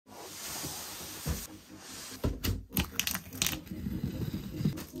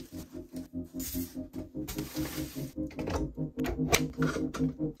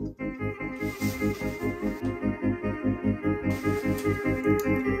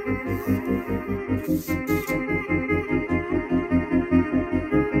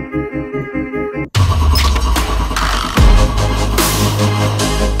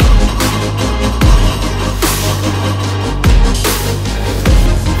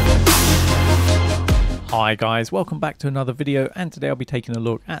Hi guys, welcome back to another video, and today I'll be taking a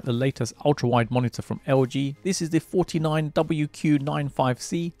look at the latest ultra-wide monitor from LG. This is the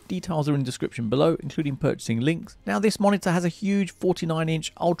 49WQ95C. Details are in the description below, including purchasing links. Now this monitor has a huge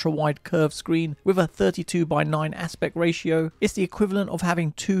 49-inch ultra-wide curved screen with a 32:9 aspect ratio. It's the equivalent of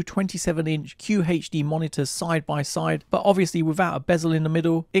having two 27-inch QHD monitors side by side, but obviously without a bezel in the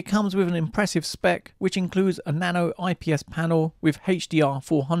middle. It comes with an impressive spec, which includes a nano IPS panel with HDR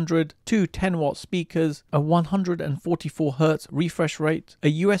 400, two 10-watt speakers, a 144Hz refresh rate,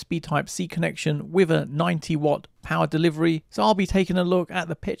 a USB Type-C connection with a 90-watt power delivery. So I'll be taking a look at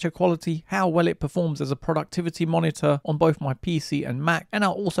the picture quality, how well it performs as a productivity monitor on both my PC and Mac, and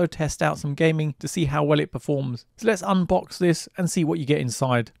I'll also test out some gaming to see how well it performs. So let's unbox this and see what you get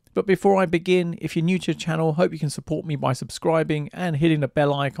inside. But before I begin, if you're new to the channel, hope you can support me by subscribing and hitting the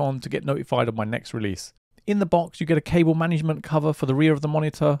bell icon to get notified of my next release. In the box you get a cable management cover for the rear of the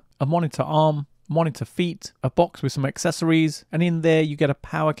monitor, a monitor arm, monitor feet, a box with some accessories, and in there you get a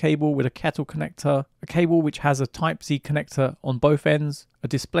power cable with a kettle connector, a cable which has a Type-C connector on both ends, a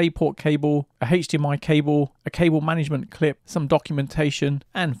DisplayPort cable, a HDMI cable, a cable management clip, some documentation,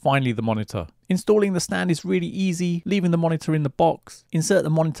 and finally the monitor. Installing the stand is really easy. Leaving the monitor in the box, insert the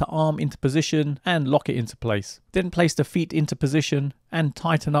monitor arm into position and lock it into place. Then place the feet into position and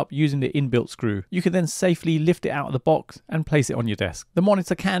tighten up using the inbuilt screw. You can then safely lift it out of the box and place it on your desk. The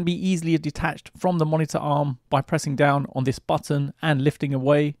monitor can be easily detached from the monitor arm by pressing down on this button and lifting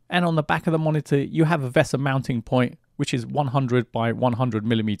away. And on the back of the monitor you have a VESA mounting point, which is 100 by 100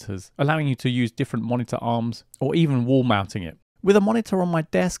 millimeters, allowing you to use different monitor arms or even wall mounting it. With a monitor on my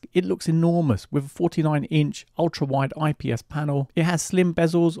desk, it looks enormous with a 49-inch ultra-wide IPS panel. It has slim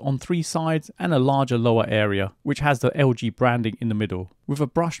bezels on three sides and a larger lower area, which has the LG branding in the middle. With a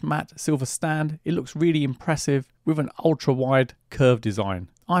brushed matte silver stand, it looks really impressive with an ultra-wide curved design.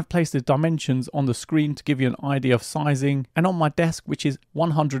 I've placed the dimensions on the screen to give you an idea of sizing, and on my desk, which is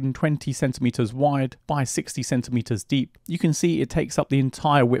 120 centimeters wide by 60 centimeters deep, you can see it takes up the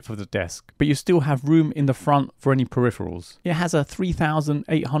entire width of the desk, but you still have room in the front for any peripherals. It has a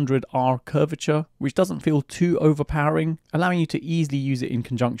 3800R curvature, which doesn't feel too overpowering, allowing you to easily use it in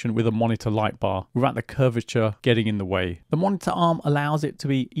conjunction with a monitor light bar without the curvature getting in the way. The monitor arm allows it to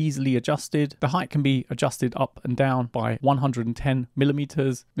be easily adjusted. The height can be adjusted up and down by 110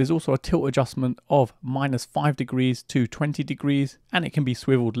 millimeters. There's also a tilt adjustment of -5 degrees to 20 degrees, and it can be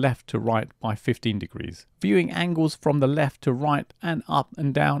swiveled left to right by 15 degrees. Viewing angles from the left to right and up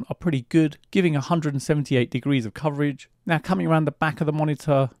and down are pretty good, giving 178 degrees of coverage. Now coming around the back of the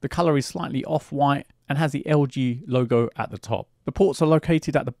monitor, the color is slightly off-white and has the LG logo at the top. The ports are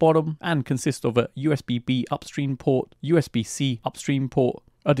located at the bottom and consist of a USB-B upstream port, USB-C upstream port,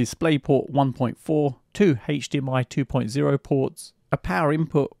 a DisplayPort 1.4, two HDMI 2.0 ports, a power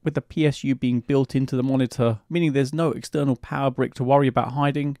input with the PSU being built into the monitor, meaning there's no external power brick to worry about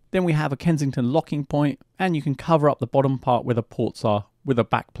hiding. Then we have a Kensington locking point, and you can cover up the bottom part where the ports are with a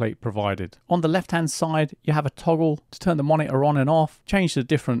backplate provided. On the left hand side you have a toggle to turn the monitor on and off, change the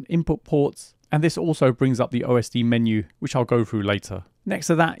different input ports, and this also brings up the OSD menu, which I'll go through later. Next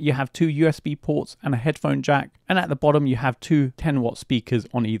to that you have two USB ports and a headphone jack, and at the bottom you have two 10-watt speakers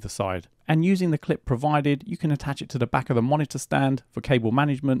on either side. And using the clip provided, you can attach it to the back of the monitor stand for cable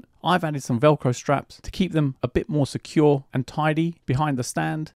management. I've added some Velcro straps to keep them a bit more secure and tidy behind the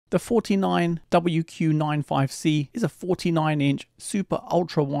stand. The 49WQ95C is a 49-inch super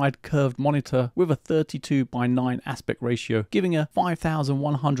ultra-wide curved monitor with a 32:9 aspect ratio, giving a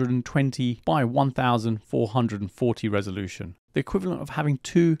 5120 by 1440 resolution. The equivalent of having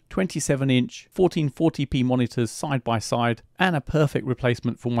two 27-inch 1440p monitors side by side, and a perfect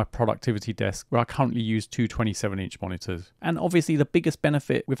replacement for my productivity desk where I currently use two 27-inch monitors. And obviously the biggest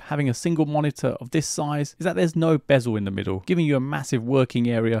benefit with having a single monitor of this size is that there's no bezel in the middle, giving you a massive working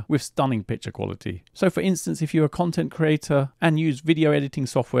area with stunning picture quality. So for instance, if you're a content creator and use video editing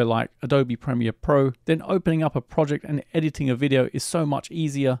software like Adobe Premiere Pro, then opening up a project and editing a video is so much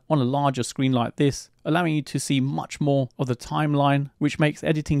easier on a larger screen like this, allowing you to see much more of the timeline, which makes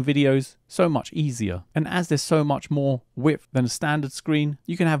editing videos so much easier. And as there's so much more width than a standard screen,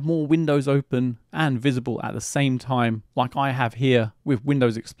 you can have more windows open and visible at the same time, like I have here with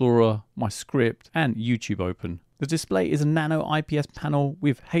Windows Explorer, my script, and YouTube open. The display is a nano IPS panel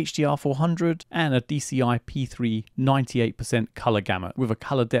with HDR400 and a DCI P3 98% color gamut with a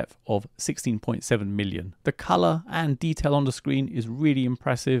color depth of 16.7 million. The color and detail on the screen is really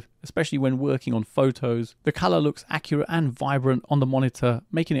impressive, especially when working on photos. The color looks accurate and vibrant on the monitor,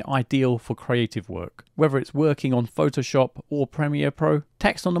 making it ideal for creative work. Whether it's working on Photoshop or Premiere Pro,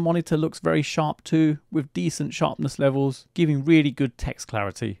 text on the monitor looks very sharp too, with decent sharpness levels, giving really good text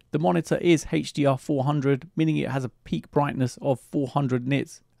clarity. The monitor is HDR400, meaning it has a peak brightness of 400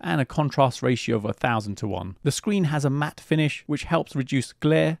 nits and a contrast ratio of 1000:1. The screen has a matte finish, which helps reduce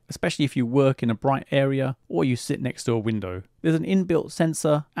glare, especially if you work in a bright area or you sit next to a window. There's an inbuilt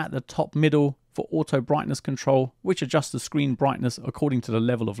sensor at the top middle for auto brightness control, which adjusts the screen brightness according to the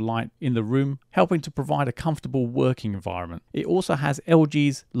level of light in the room, helping to provide a comfortable working environment. It also has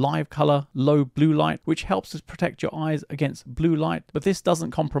LG's live color low blue light, which helps to protect your eyes against blue light, but this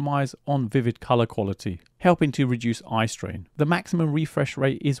doesn't compromise on vivid color quality, helping to reduce eye strain. The maximum refresh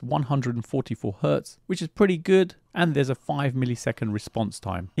rate is 144 Hz, which is pretty good, and there's a 5 millisecond response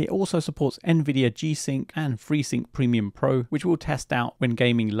time. It also supports NVIDIA G-Sync and FreeSync Premium Pro, which we'll test out when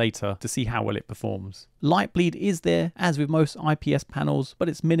gaming later to see how well it performs. Light bleed is there, as with most IPS panels, but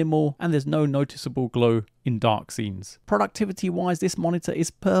it's minimal and there's no noticeable glow in dark scenes. Productivity wise, this monitor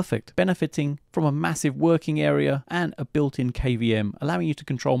is perfect, benefiting from a massive working area and a built-in KVM, allowing you to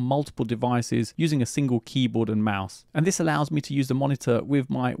control multiple devices using a single keyboard and mouse. And this allows me to use the monitor with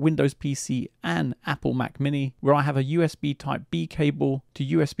my Windows PC and Apple Mac Mini, where I have a USB Type B cable to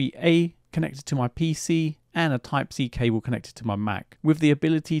USB A connected to my PC and a Type-C cable connected to my Mac, with the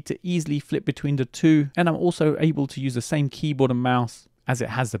ability to easily flip between the two, and I'm also able to use the same keyboard and mouse as it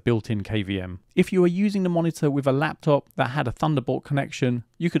has the built-in KVM. If you are using the monitor with a laptop that had a Thunderbolt connection,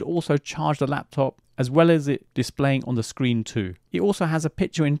 you could also charge the laptop as well as it displaying on the screen too. It also has a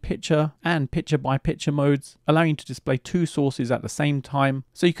picture-in-picture and picture-by-picture modes, allowing you to display two sources at the same time,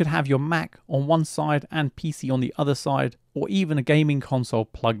 so you could have your Mac on one side and PC on the other side, or even a gaming console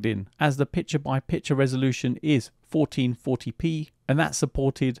plugged in, as the picture-by-picture resolution is 1440p, and that's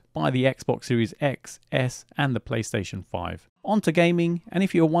supported by the Xbox Series X, S, and the PlayStation 5. On to gaming, and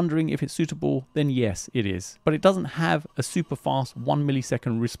if you're wondering if it's suitable, then yes, it is. But it doesn't have a super fast 1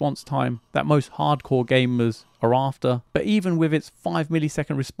 millisecond response time that most hardcore gamers are after, but even with its 5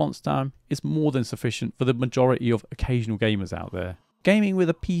 millisecond response time, it's more than sufficient for the majority of occasional gamers out there. Gaming with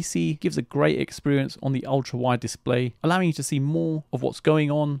a PC gives a great experience on the ultra-wide display, allowing you to see more of what's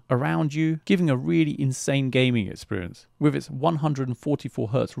going on around you, giving a really insane gaming experience. With its 144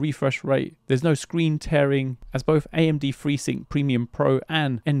 Hz refresh rate, there's no screen tearing, as both AMD FreeSync Premium Pro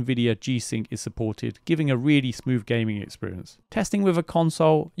and NVIDIA G-Sync is supported, giving a really smooth gaming experience. Testing with a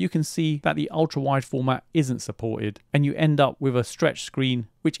console, you can see that the ultra-wide format isn't supported, and you end up with a stretched screen,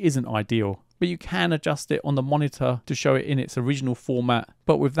 which isn't ideal. But you can adjust it on the monitor to show it in its original format,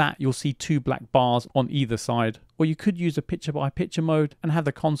 but with that you'll see two black bars on either side. Or you could use a picture-by-picture mode and have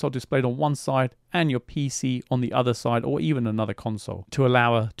the console displayed on one side and your PC on the other side, or even another console, to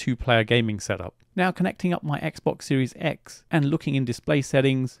allow a two-player gaming setup. Now connecting up my Xbox Series X and looking in display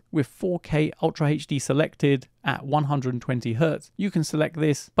settings with 4K Ultra HD selected at 120 Hz, you can select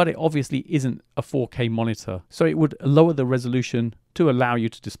this, but it obviously isn't a 4K monitor, so it would lower the resolution to allow you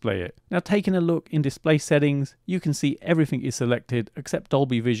to display it. Now taking a look in display settings, you can see everything is selected except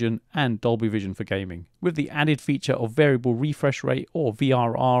Dolby Vision and Dolby Vision for gaming, with the added feature of variable refresh rate or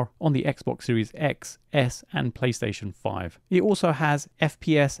VRR on the Xbox Series X, S and PlayStation 5. It also has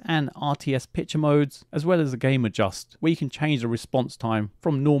FPS and RTS picture modes, as well as a game adjust, where you can change the response time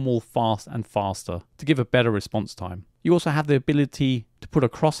from normal, fast and faster to give a better response time. You also have the ability to put a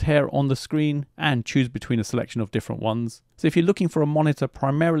crosshair on the screen and choose between a selection of different ones. So if you're looking for a monitor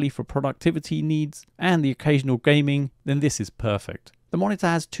primarily for productivity needs and the occasional gaming, then this is perfect. The monitor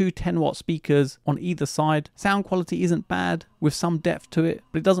has two 10-watt speakers on either side. Sound quality isn't bad, with some depth to it,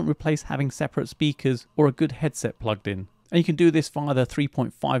 but it doesn't replace having separate speakers or a good headset plugged in. And you can do this via the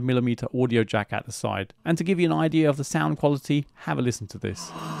 3.5mm audio jack at the side. And to give you an idea of the sound quality, have a listen to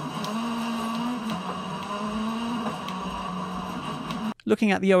this.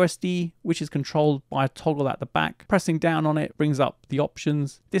 Looking at the OSD, which is controlled by a toggle at the back, pressing down on it brings up the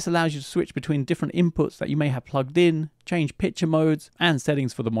options. This allows you to switch between different inputs that you may have plugged in, change picture modes and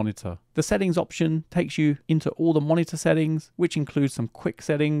settings for the monitor. The settings option takes you into all the monitor settings, which includes some quick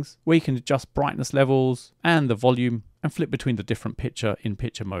settings where you can adjust brightness levels and the volume and flip between the different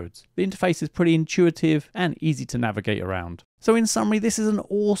picture-in-picture modes. The interface is pretty intuitive and easy to navigate around. So in summary, this is an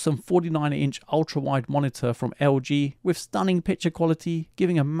awesome 49-inch ultra-wide monitor from LG with stunning picture quality,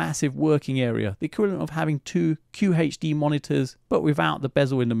 giving a massive working area, the equivalent of having two QHD monitors, but without the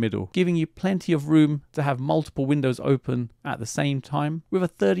bezel in the middle, giving you plenty of room to have multiple windows open at the same time, with a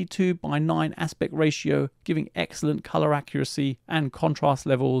 32:9 aspect ratio, giving excellent color accuracy and contrast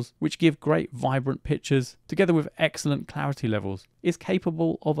levels, which give great vibrant pictures, together with excellent clarity levels. It's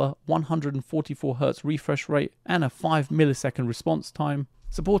capable of a 144Hz refresh rate and a 5 millisecond response time,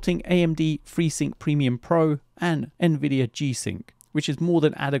 supporting AMD FreeSync Premium Pro and NVIDIA G-Sync, which is more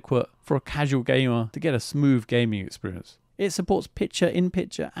than adequate for a casual gamer to get a smooth gaming experience. It supports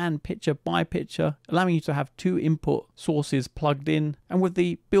picture-in-picture and picture-by-picture, allowing you to have two input sources plugged in, and with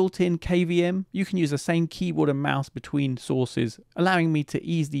the built-in KVM, you can use the same keyboard and mouse between sources, allowing me to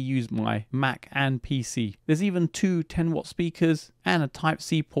easily use my Mac and PC. There's even two 10-watt speakers and a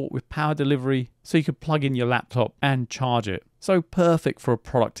Type-C port with power delivery, so you could plug in your laptop and charge it. So perfect for a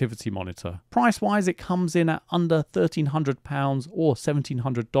productivity monitor. Price-wise, it comes in at under £1,300 or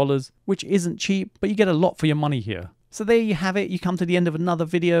 $1,700, which isn't cheap, but you get a lot for your money here. So there you have it, you come to the end of another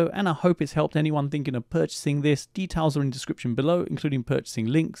video, and I hope it's helped anyone thinking of purchasing this. Details are in the description below, including purchasing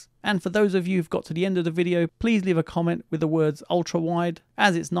links. And for those of you who've got to the end of the video, please leave a comment with the words ultra-wide,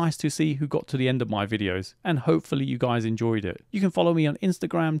 as it's nice to see who got to the end of my videos, and hopefully you guys enjoyed it. You can follow me on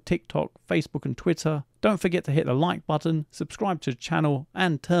Instagram, TikTok, Facebook and Twitter. Don't forget to hit the like button, subscribe to the channel,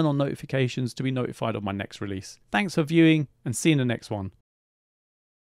 and turn on notifications to be notified of my next release. Thanks for viewing, and see you in the next one.